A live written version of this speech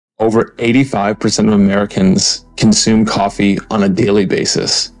Over 85% of Americans consume coffee on a daily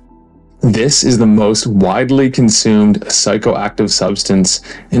basis. This is the most widely consumed psychoactive substance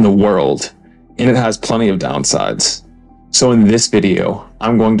in the world, and it has plenty of downsides. So in this video,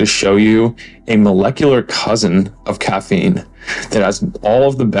 I'm going to show you a molecular cousin of caffeine that has all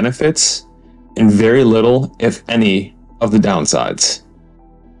of the benefits and very little, if any, of the downsides.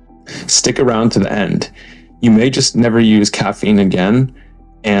 Stick around to the end. You may just never use caffeine again,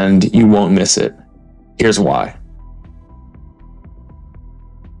 and you won't miss it. Here's why.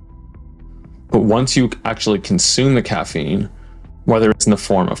 But once you actually consume the caffeine, whether it's in the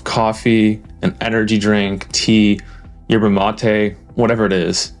form of coffee, an energy drink, tea, yerba mate, whatever it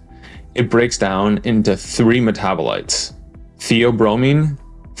is, it breaks down into three metabolites: theobromine,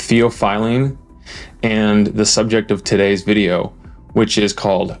 theophylline, and the subject of today's video, which is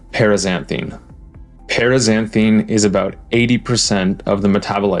called paraxanthine. Paraxanthine is about 80% of the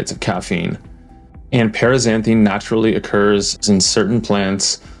metabolites of caffeine, and paraxanthine naturally occurs in certain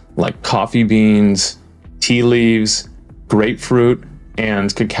plants like coffee beans, tea leaves, grapefruit,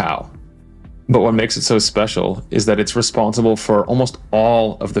 and cacao. But what makes it so special is that it's responsible for almost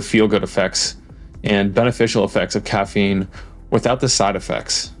all of the feel-good effects and beneficial effects of caffeine without the side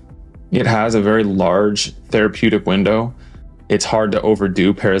effects. It has a very large therapeutic window. It's hard to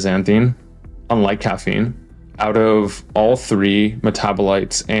overdo paraxanthine, unlike caffeine. Out of all three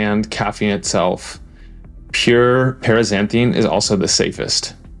metabolites and caffeine itself, pure paraxanthine is also the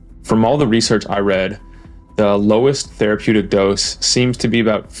safest. From all the research I read, the lowest therapeutic dose seems to be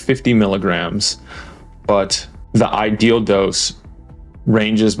about 50 milligrams, but the ideal dose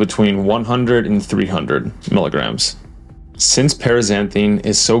ranges between 100 and 300 milligrams. Since paraxanthine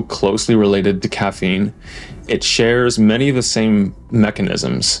is so closely related to caffeine, it shares many of the same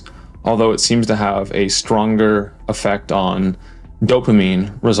mechanisms, although it seems to have a stronger effect on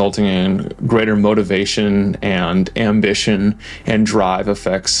dopamine, resulting in greater motivation and ambition and drive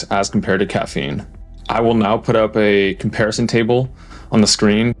effects as compared to caffeine. I will now put up a comparison table on the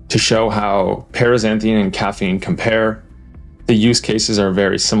screen to show how paraxanthine and caffeine compare. The use cases are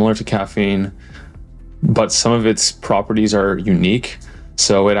very similar to caffeine, but some of its properties are unique,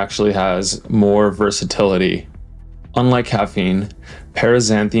 so it actually has more versatility. Unlike caffeine,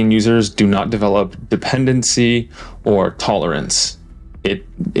 paraxanthine users do not develop dependency or tolerance. It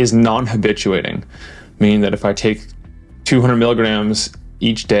is non-habituating, meaning that if I take 200 milligrams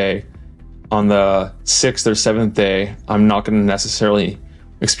each day, on the 6th or 7th day, I'm not going to necessarily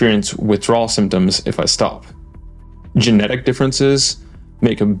experience withdrawal symptoms if I stop. Genetic differences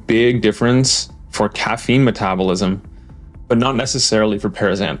make a big difference for caffeine metabolism, but not necessarily for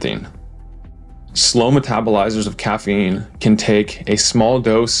paraxanthine. Slow metabolizers of caffeine can take a small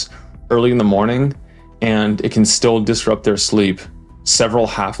dose early in the morning, and it can still disrupt their sleep several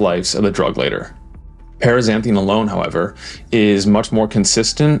half-lives of the drug later. Paraxanthine alone, however, is much more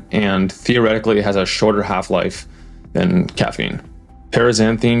consistent and theoretically has a shorter half-life than caffeine.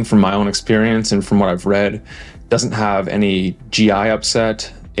 Paraxanthine, from my own experience and from what I've read, doesn't have any GI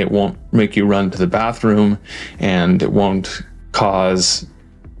upset. It won't make you run to the bathroom, and it won't cause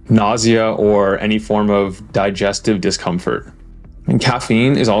nausea or any form of digestive discomfort. And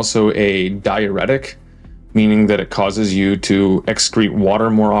caffeine is also a diuretic, meaning that it causes you to excrete water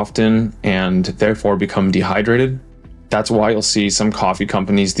more often and therefore become dehydrated. That's why you'll see some coffee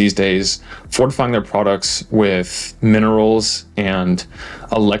companies these days fortifying their products with minerals and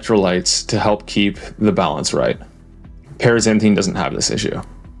electrolytes to help keep the balance right. Paraxanthine doesn't have this issue.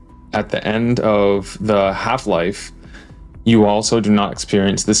 At the end of the half-life, you also do not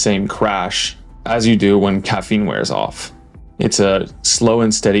experience the same crash as you do when caffeine wears off. It's a slow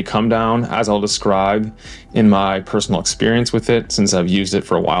and steady come down, as I'll describe in my personal experience with it since I've used it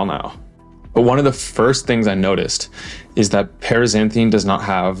for a while now. But one of the first things I noticed is that paraxanthine does not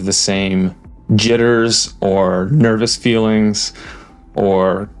have the same jitters or nervous feelings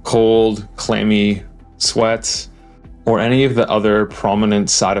or cold, clammy sweats or any of the other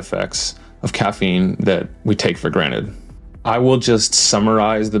prominent side effects of caffeine that we take for granted. I will just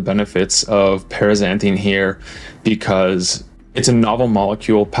summarize the benefits of paraxanthine here because it's a novel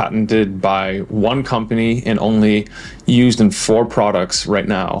molecule patented by one company and only used in 4 products right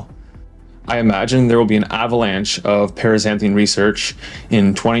now. I imagine there will be an avalanche of paraxanthine research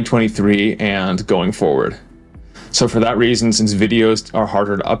in 2023 and going forward. So for that reason, since videos are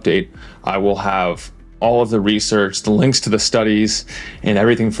harder to update, I will have all of the research, the links to the studies, and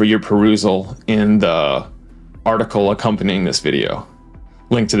everything for your perusal in the article accompanying this video.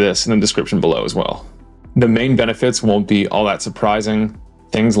 Link to this in the description below as well. The main benefits won't be all that surprising.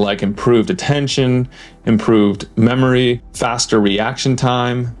 Things like improved attention, improved memory, faster reaction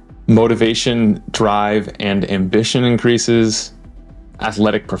time, Motivation, drive, and ambition increases,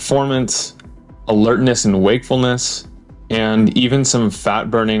 athletic performance, alertness and wakefulness, and even some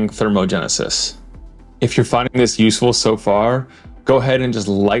fat-burning thermogenesis. If you're finding this useful so far, go ahead and just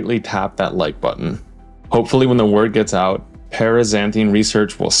lightly tap that like button. Hopefully when the word gets out, paraxanthine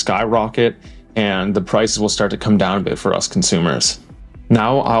research will skyrocket and the prices will start to come down a bit for us consumers.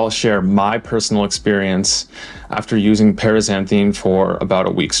 Now I'll share my personal experience after using paraxanthine for about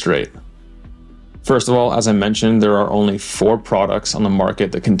a week straight. First of all, as I mentioned, there are only 4 products on the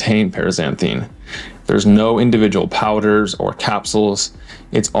market that contain paraxanthine. There's no individual powders or capsules.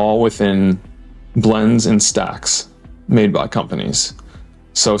 It's all within blends and stacks made by companies.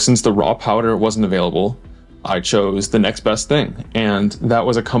 So since the raw powder wasn't available, I chose the next best thing. And that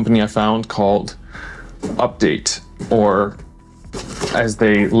was a company I found called Update, or as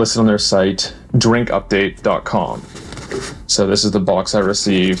they listed on their site, DrinkUpdate.com. So this is the box I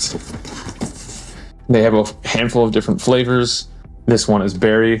received. They have a handful of different flavors. This one is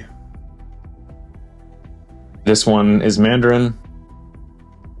berry. This one is mandarin.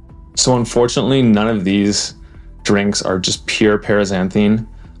 So unfortunately, none of these drinks are just pure paraxanthine,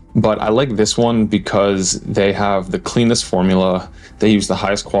 but I like this one because they have the cleanest formula. They use the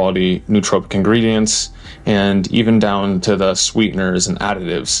highest quality nootropic ingredients, and even down to the sweeteners and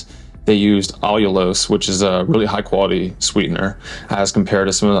additives. They used allulose, which is a really high quality sweetener, as compared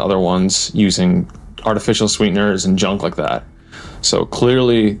to some of the other ones using artificial sweeteners and junk like that. So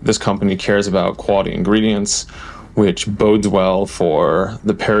clearly this company cares about quality ingredients, which bodes well for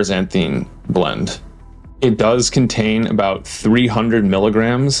the paraxanthine blend. It does contain about 300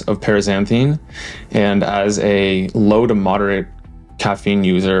 milligrams of paraxanthine, and as a low to moderate caffeine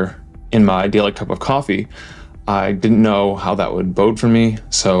user in my daily cup of coffee, I didn't know how that would bode for me,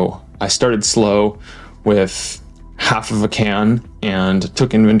 so I started slow with half of a can and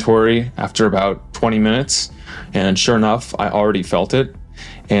took inventory after about 20 minutes, and sure enough, I already felt it.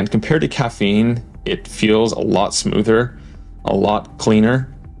 And compared to caffeine, it feels a lot smoother, a lot cleaner.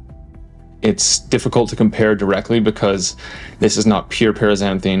 It's difficult to compare directly because this is not pure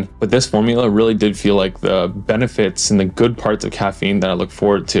paraxanthine, but this formula really did feel like the benefits and the good parts of caffeine that I look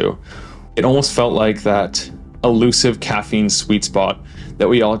forward to. It almost felt like that elusive caffeine sweet spot that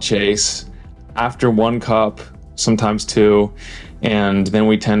we all chase after 1 cup, sometimes 2, and then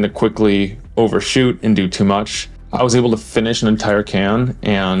we tend to quickly overshoot and do too much. I was able to finish an entire can,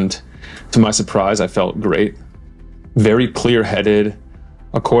 and to my surprise, I felt great. Very clear-headed.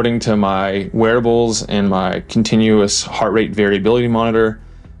 According to my wearables and my continuous heart rate variability monitor,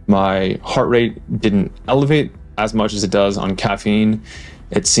 my heart rate didn't elevate as much as it does on caffeine.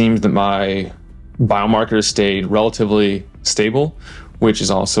 It seems that my biomarkers stayed relatively stable, which is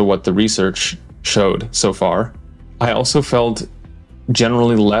also what the research showed so far. I also felt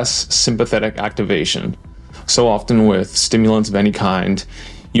generally less sympathetic activation. So often with stimulants of any kind,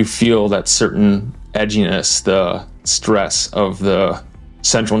 you feel that certain edginess, the stress of the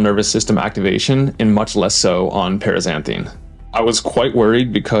central nervous system activation, and much less so on paraxanthine. I was quite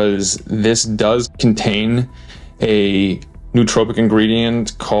worried because this does contain a nootropic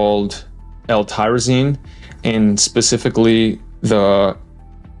ingredient called L-tyrosine, and specifically the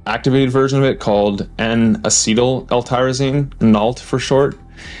activated version of it called N-acetyl L-tyrosine, NALT for short.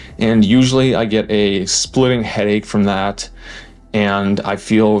 And usually I get a splitting headache from that, and I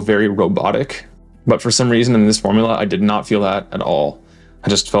feel very robotic. But for some reason in this formula, I did not feel that at all. I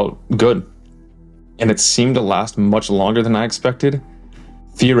just felt good. And it seemed to last much longer than I expected.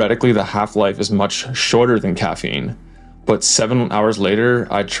 Theoretically, the half-life is much shorter than caffeine, but 7 hours later,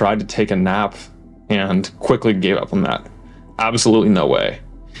 I tried to take a nap and quickly gave up on that. Absolutely no way.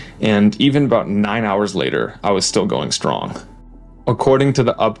 And even about 9 hours later, I was still going strong. According to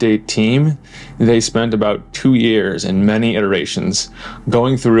the Update team, they spent about 2 years and many iterations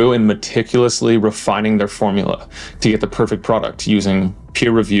going through and meticulously refining their formula to get the perfect product using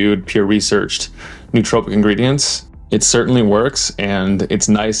peer-reviewed, peer-researched nootropic ingredients. It certainly works, and it's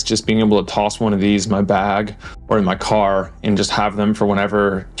nice just being able to toss one of these in my bag or in my car and just have them for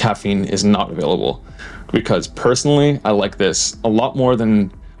whenever caffeine is not available. Because personally, I like this a lot more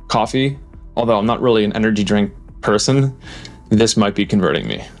than coffee. Although I'm not really an energy drink person, this might be converting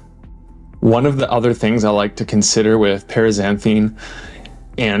me. One of the other things I like to consider with paraxanthine,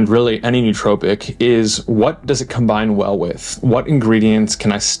 and really any nootropic, is what does it combine well with? What ingredients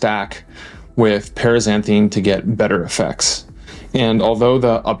can I stack with paraxanthine to get better effects? And although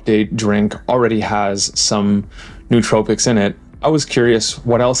the Update drink already has some nootropics in it, I was curious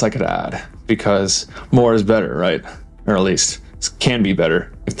what else I could add, because more is better, right? Or at least can be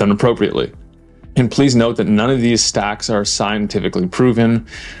better if done appropriately. And please note that none of these stacks are scientifically proven.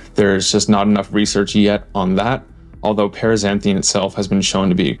 There's just not enough research yet on that, although paraxanthine itself has been shown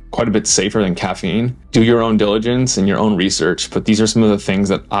to be quite a bit safer than caffeine. Do your own diligence and your own research, but these are some of the things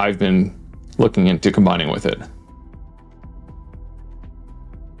that I've been looking into combining with it.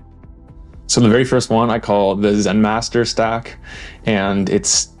 So the very first one I call the Zen Master stack, and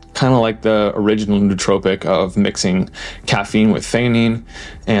it's kind of like the original nootropic of mixing caffeine with theanine,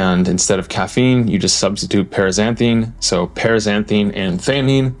 and instead of caffeine, you just substitute paraxanthine. So paraxanthine and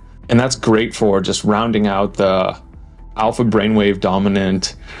theanine, and that's great for just rounding out the alpha brainwave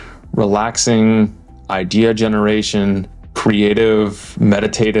dominant, relaxing idea generation, creative,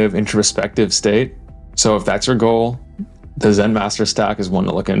 meditative, introspective state. So if that's your goal, the Zen Master stack is one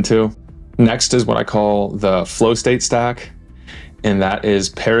to look into. Next is what I call the flow state stack, and that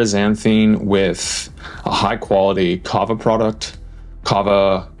is paraxanthine with a high quality kava product,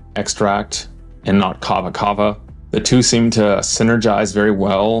 kava extract, and not kava. The two seem to synergize very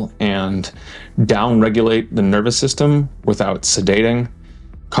well and down-regulate the nervous system without sedating.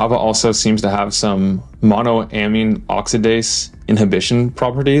 Kava also seems to have some monoamine oxidase inhibition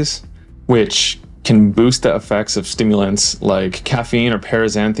properties, which can boost the effects of stimulants like caffeine or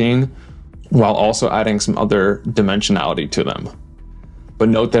paraxanthine, while also adding some other dimensionality to them. But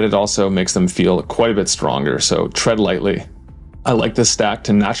note that it also makes them feel quite a bit stronger, so tread lightly. I like this stack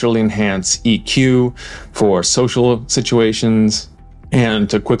to naturally enhance EQ for social situations and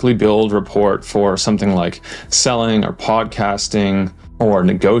to quickly build rapport for something like selling or podcasting or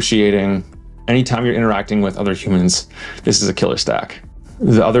negotiating. Anytime you're interacting with other humans, this is a killer stack.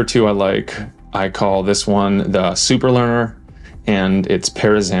 The other two I call this one the Super Learner, and it's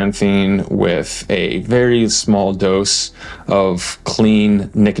paraxanthine with a very small dose of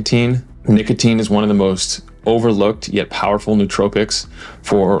clean nicotine. Nicotine is one of the most overlooked yet powerful nootropics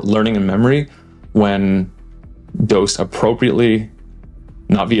for learning and memory when dosed appropriately,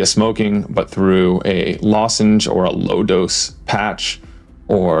 not via smoking, but through a lozenge or a low dose patch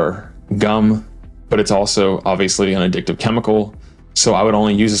or gum. But it's also obviously an addictive chemical, so I would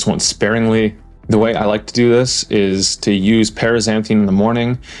only use this one sparingly. The way I like to do this is to use paraxanthine in the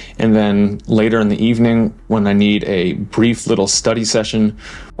morning, and then later in the evening when I need a brief little study session,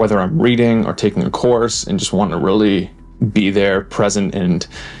 whether I'm reading or taking a course and just want to really be there, present, and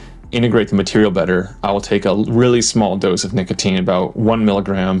integrate the material better, I will take a really small dose of nicotine, about 1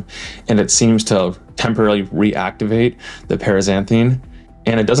 milligram, and it seems to temporarily reactivate the paraxanthine,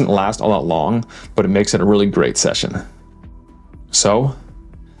 and it doesn't last all that long, but it makes it a really great session. So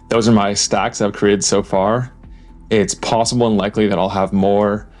those are my stacks I've created so far. It's possible and likely that I'll have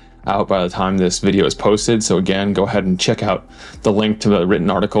more out by the time this video is posted. So again, go ahead and check out the link to the written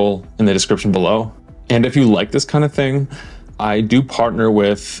article in the description below. And if you like this kind of thing, I do partner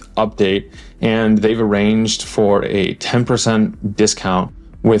with Update, and they've arranged for a 10% discount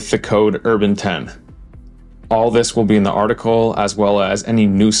with the code URBAN10. All this will be in the article, as well as any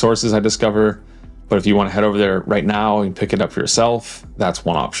new sources I discover. But if you want to head over there right now and pick it up for yourself, that's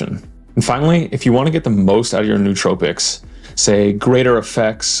one option. And finally, if you want to get the most out of your nootropics, say greater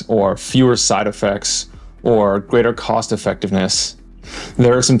effects or fewer side effects or greater cost effectiveness,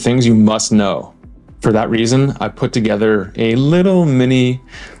 there are some things you must know. For that reason, I put together a little mini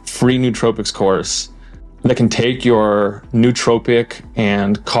free nootropics course that can take your nootropic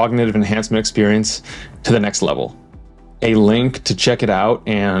and cognitive enhancement experience to the next level. A link to check it out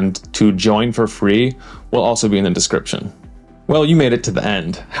and to join for free will also be in the description. Well, you made it to the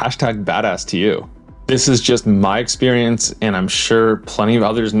end. Hashtag badass to you. This is just my experience, and I'm sure plenty of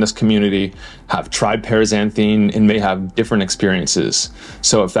others in this community have tried paraxanthine and may have different experiences.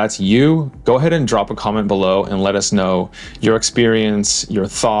 So if that's you, go ahead and drop a comment below and let us know your experience, your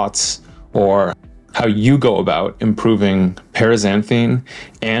thoughts, or how you go about improving paraxanthine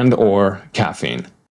and or caffeine.